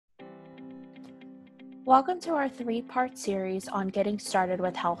Welcome to our 3-part series on getting started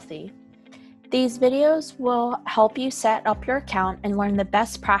with Healthie. These videos will help you set up your account and learn the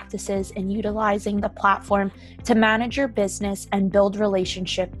best practices in utilizing the platform to manage your business and build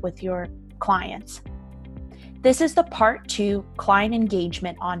relationship with your clients. This is the part 2, client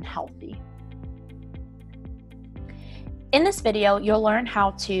engagement on Healthie. In this video, you'll learn how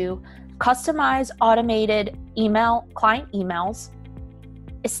to customize automated client emails,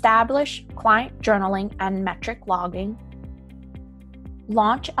 establish client journaling and metric logging,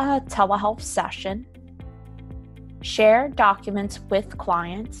 launch a telehealth session, share documents with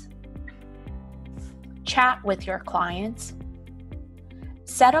clients, chat with your clients,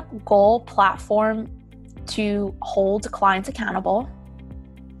 set up goal platform to hold clients accountable,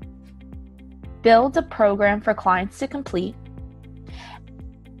 build a program for clients to complete,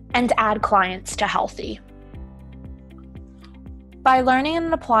 and add clients to Healthie. By learning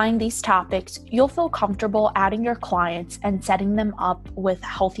and applying these topics, you'll feel comfortable adding your clients and setting them up with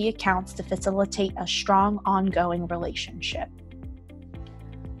Healthie accounts to facilitate a strong, ongoing relationship.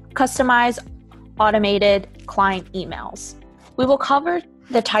 Customize automated client emails. We will cover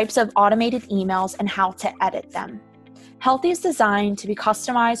the types of automated emails and how to edit them. Healthie is designed to be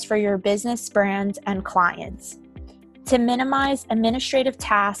customized for your business, brands, and clients. To minimize administrative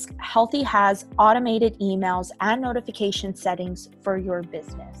tasks, Healthie has automated emails and notification settings for your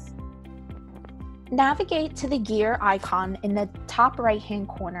business. Navigate to the gear icon in the top right-hand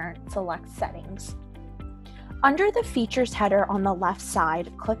corner, select Settings. Under the Features header on the left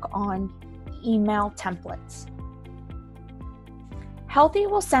side, click on Email Templates. Healthie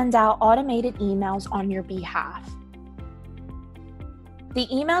will send out automated emails on your behalf. The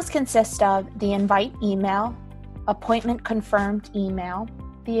emails consist of the invite email, appointment confirmed email,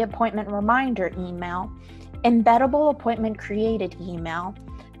 the appointment reminder email, embeddable appointment created email,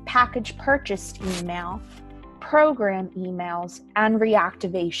 package purchased email, program emails, and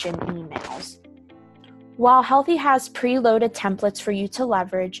reactivation emails. While Healthie has preloaded templates for you to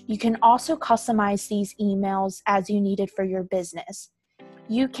leverage, you can also customize these emails as you need it for your business.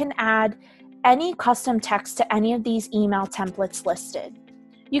 You can add any custom text to any of these email templates listed.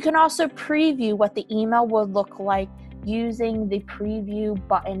 You can also preview what the email will look like using the preview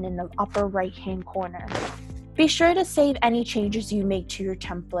button in the upper right-hand corner. Be sure to save any changes you make to your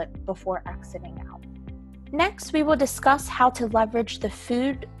template before exiting out. Next, we will discuss how to leverage the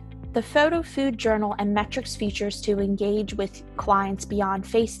photo food journal and metrics features to engage with clients beyond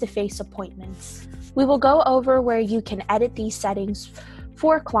face-to-face appointments. We will go over where you can edit these settings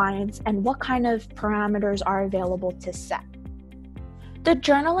for clients and what kind of parameters are available to set. The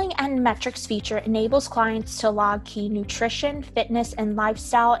journaling and metrics feature enables clients to log key nutrition, fitness, and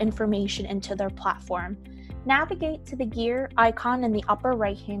lifestyle information into their platform. Navigate to the gear icon in the upper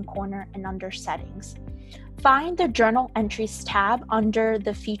right-hand corner and under Settings. Find the Journal Entries tab under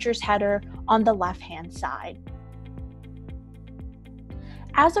the Features header on the left-hand side.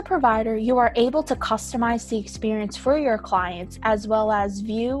 As a provider, you are able to customize the experience for your clients as well as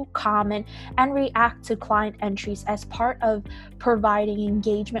view, comment, and react to client entries as part of providing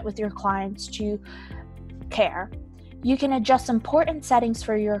engagement with your clients to care. You can adjust important settings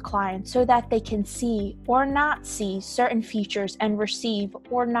for your clients so that they can see or not see certain features and receive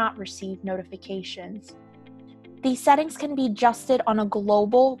or not receive notifications. These settings can be adjusted on a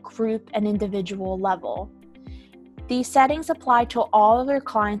global, group, and individual level. These settings apply to all of your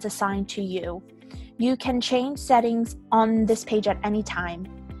clients assigned to you. You can change settings on this page at any time.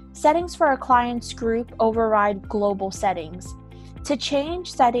 Settings for a client's group override global settings. To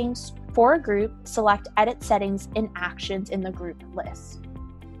change settings for a group, select Edit Settings in Actions in the group list.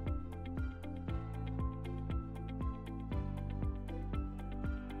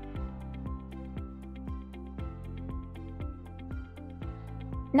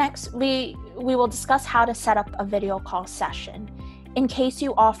 Next, we will discuss how to set up a video call session. In case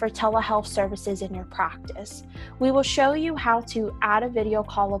you offer telehealth services in your practice, we will show you how to add a video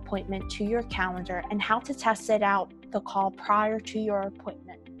call appointment to your calendar and how to test it out the call prior to your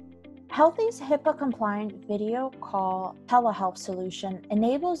appointment. Healthie's HIPAA-compliant video call telehealth solution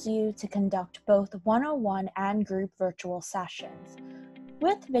enables you to conduct both one-on-one and group virtual sessions.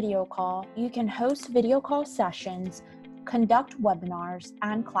 With video call, you can host video call sessions, conduct webinars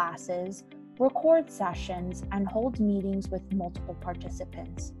and classes, record sessions, and hold meetings with multiple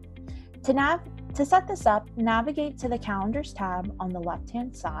participants. To set this up, navigate to the Calendars tab on the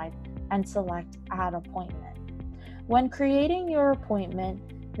left-hand side and select Add Appointment. When creating your appointment,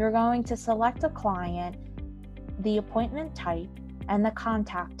 you're going to select a client, the appointment type, and the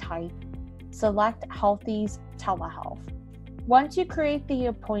contact type. Select Healthie's Telehealth. Once you create the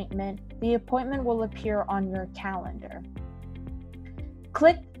appointment will appear on your calendar.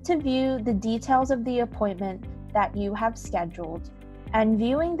 Click to view the details of the appointment that you have scheduled, and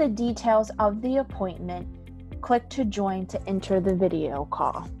viewing the details of the appointment, click to join to enter the video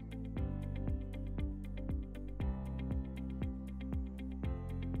call.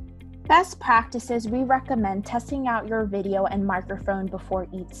 Best practices, we recommend testing out your video and microphone before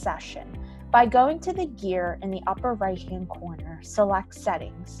each session. By going to the gear in the upper right-hand corner, select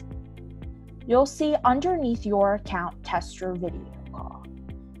Settings. You'll see underneath your account, Test Your Video Call.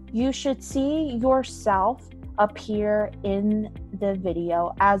 You should see yourself appear in the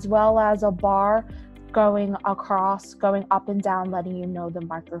video, as well as a bar going up and down, letting you know the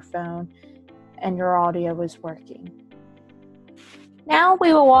microphone and your audio is working. Now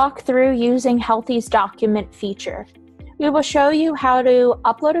we will walk through using Healthie's document feature. We will show you how to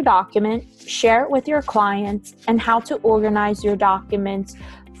upload a document, share it with your clients, and how to organize your documents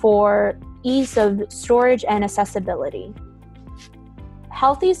for ease of storage and accessibility.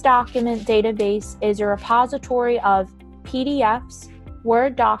 Healthie's document database is a repository of PDFs,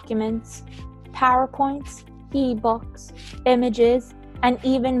 Word documents, PowerPoints, eBooks, images, and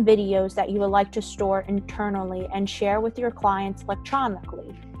even videos that you would like to store internally and share with your clients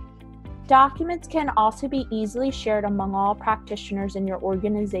electronically. Documents can also be easily shared among all practitioners in your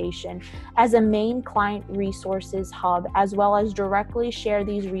organization as a main client resources hub, as well as directly share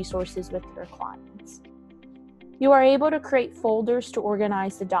these resources with your clients. You are able to create folders to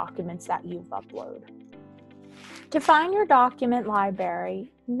organize the documents that you've uploaded. To find your document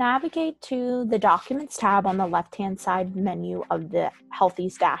library, navigate to the Documents tab on the left-hand side menu of the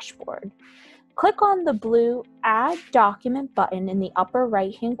Healthie's dashboard. Click on the blue Add Document button in the upper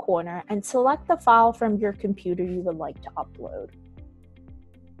right-hand corner and select the file from your computer you would like to upload.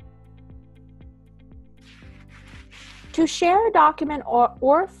 To share a document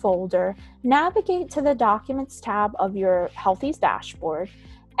or folder, navigate to the Documents tab of your Healthie's dashboard.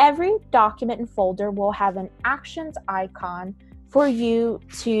 Every document and folder will have an Actions icon for you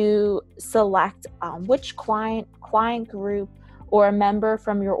to select which client group, or a member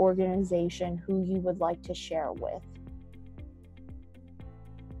from your organization who you would like to share with.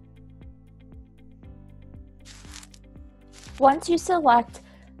 Once you select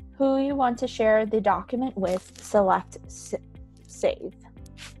who you want to share the document with, select Save.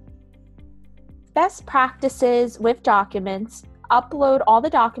 Best practices with documents: upload all the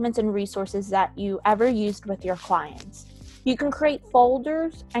documents and resources that you ever used with your clients. You can create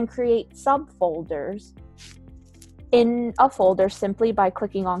folders and create subfolders in a folder simply by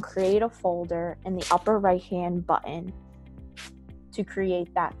clicking on Create a Folder in the upper right-hand button to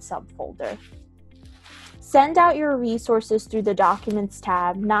create that subfolder. Send out your resources through the Documents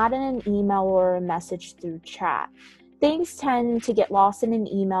tab, not in an email or a message through chat. Things tend to get lost in an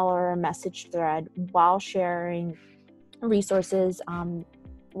email or a message thread while sharing resources.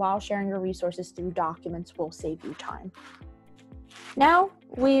 Sharing your resources through documents will save you time. Now,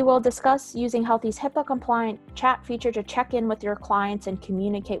 we will discuss using Healthie's HIPAA-compliant chat feature to check in with your clients and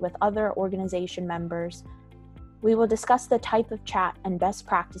communicate with other organization members. We will discuss the type of chat and best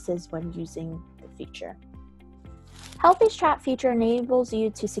practices when using the feature. Healthie's chat feature enables you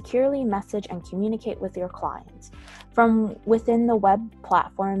to securely message and communicate with your clients from within the web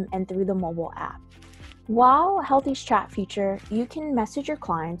platform and through the mobile app. While Healthie's chat feature, you can message your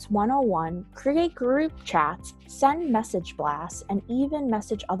clients one-on-one, create group chats, send message blasts, and even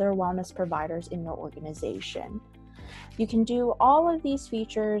message other wellness providers in your organization. You can do all of these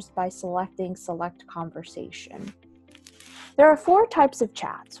features by selecting Select Conversation. There are 4 types of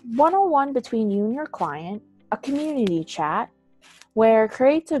chats: one-on-one between you and your client, a community chat, where it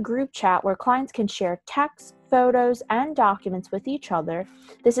creates a group chat where clients can share text, photos, and documents with each other.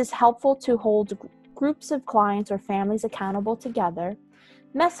 This is helpful to hold groups of clients or families accountable together.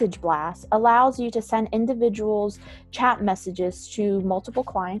 Message Blast allows you to send individuals chat messages to multiple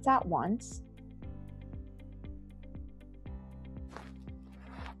clients at once.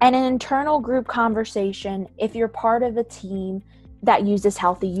 And an internal group conversation: if you're part of a team that uses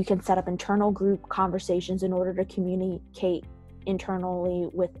Healthie, you can set up internal group conversations in order to communicate internally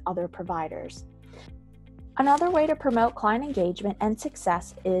with other providers. Another way to promote client engagement and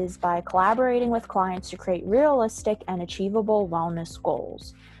success is by collaborating with clients to create realistic and achievable wellness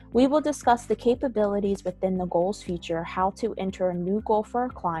goals. We will discuss the capabilities within the goals feature, how to enter a new goal for a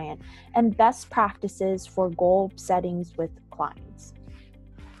client, and best practices for goal settings with clients.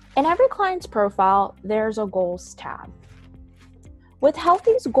 In every client's profile, there's a goals tab. With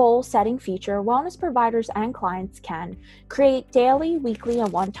Healthie's goal setting feature, wellness providers and clients can create daily, weekly,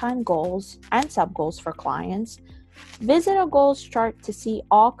 and one-time goals and sub-goals for clients, Visit a goals chart to see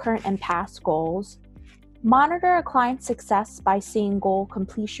all current and past goals. Monitor a client's success by seeing goal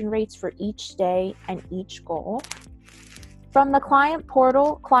completion rates for each day and each goal. From the client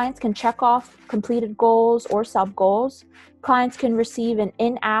portal, clients can check off completed goals or sub-goals. Clients can receive an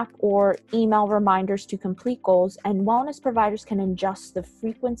in-app or email reminders to complete goals, and wellness providers can adjust the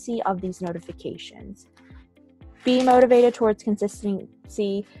frequency of these notifications. Be motivated towards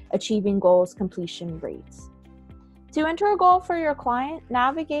consistency, achieving goals completion rates. To enter a goal for your client,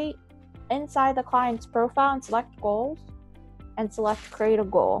 navigate inside the client's profile and select goals and select create a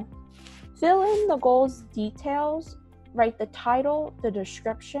goal. Fill in the goal's details, write the title, the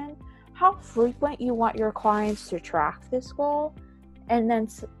description, how frequent you want your clients to track this goal, and then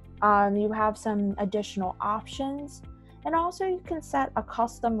you have some additional options. And also you can set a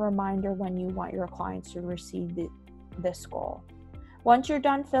custom reminder when you want your clients to receive this goal. Once you're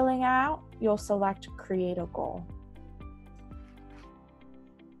done filling out, you'll select create a goal.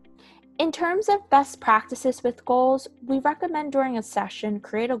 In terms of best practices with goals, we recommend during a session,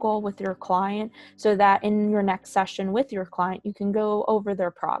 create a goal with your client so that in your next session with your client, you can go over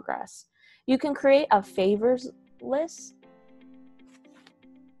their progress. You can create a favors list,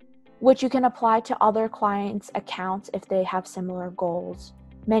 which you can apply to other clients' accounts if they have similar goals.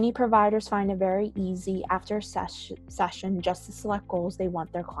 Many providers find it very easy after a session just to select goals they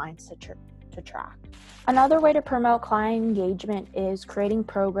want their clients to track. Another way to promote client engagement is creating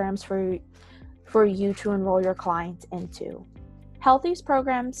programs for you to enroll your clients into. Healthie's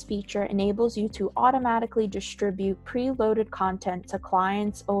programs feature enables you to automatically distribute preloaded content to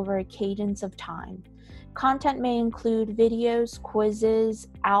clients over a cadence of time. Content may include videos, quizzes,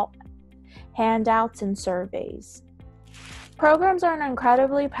 handouts, and surveys. Programs are an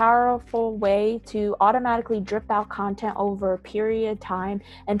incredibly powerful way to automatically drip out content over a period of time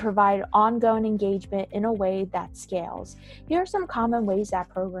and provide ongoing engagement in a way that scales. Here are some common ways that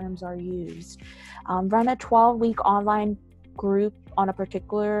programs are used. Run a 12-week online group on a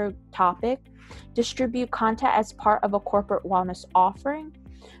particular topic. Distribute content as part of a corporate wellness offering.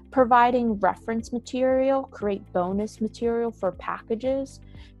 Providing reference material, create bonus material for packages,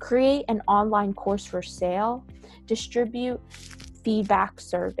 create an online course for sale, distribute feedback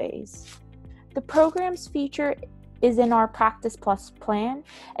surveys. The programs feature is in our Practice Plus plan,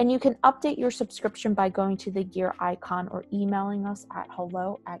 and you can update your subscription by going to the gear icon or emailing us at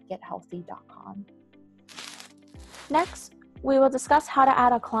hello@gethealthie.com. Next, we will discuss how to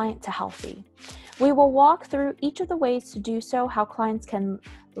add a client to Healthie. We will walk through each of the ways to do so, how clients can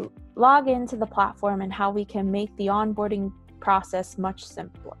log into the platform, and how we can make the onboarding process much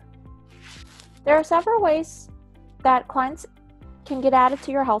simpler. There are several ways that clients can get added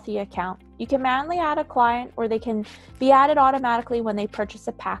to your Healthie account. You can manually add a client, or they can be added automatically when they purchase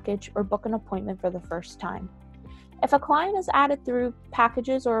a package or book an appointment for the first time. If a client is added through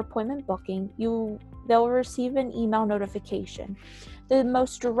packages or appointment booking, they'll receive an email notification. The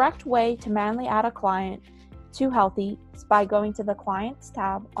most direct way to manually add a client to Healthie is by going to the Clients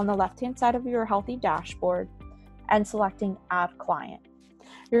tab on the left-hand side of your Healthie dashboard and selecting Add Client.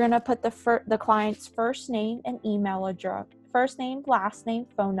 You're going to put the client's first name and email address, first name, last name,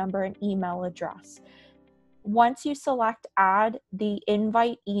 phone number, and email address. Once you select Add, the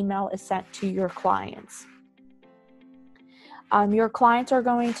invite email is sent to your clients. Your clients are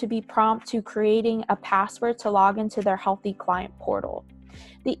going to be prompted to creating a password to log into their Healthie client portal.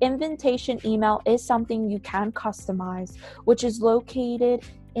 The invitation email is something you can customize, which is located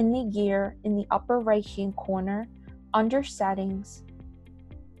in the gear in the upper right-hand corner, under Settings,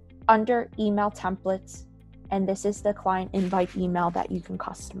 under Email Templates, and this is the client invite email that you can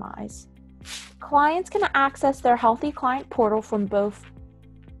customize. Clients can access their Healthie client portal from both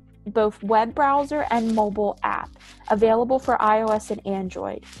web browser and mobile app, available for iOS and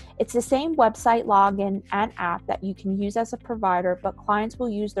Android. It's the same website login and app that you can use as a provider, but clients will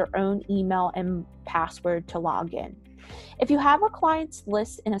use their own email and password to log in. If you have a client's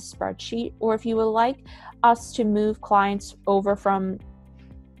list in a spreadsheet, or if you would like us to move clients over from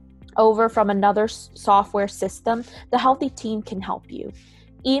another software system, the Healthie team can help you.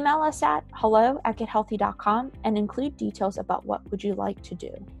 Email us at hello@gethealthie.com and include details about what would you like to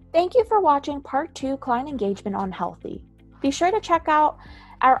do. Thank you for watching Part 2 Client Engagement on Healthie. Be sure to check out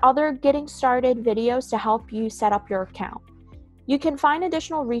our other Getting Started videos to help you set up your account. You can find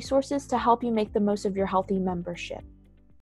additional resources to help you make the most of your Healthie membership.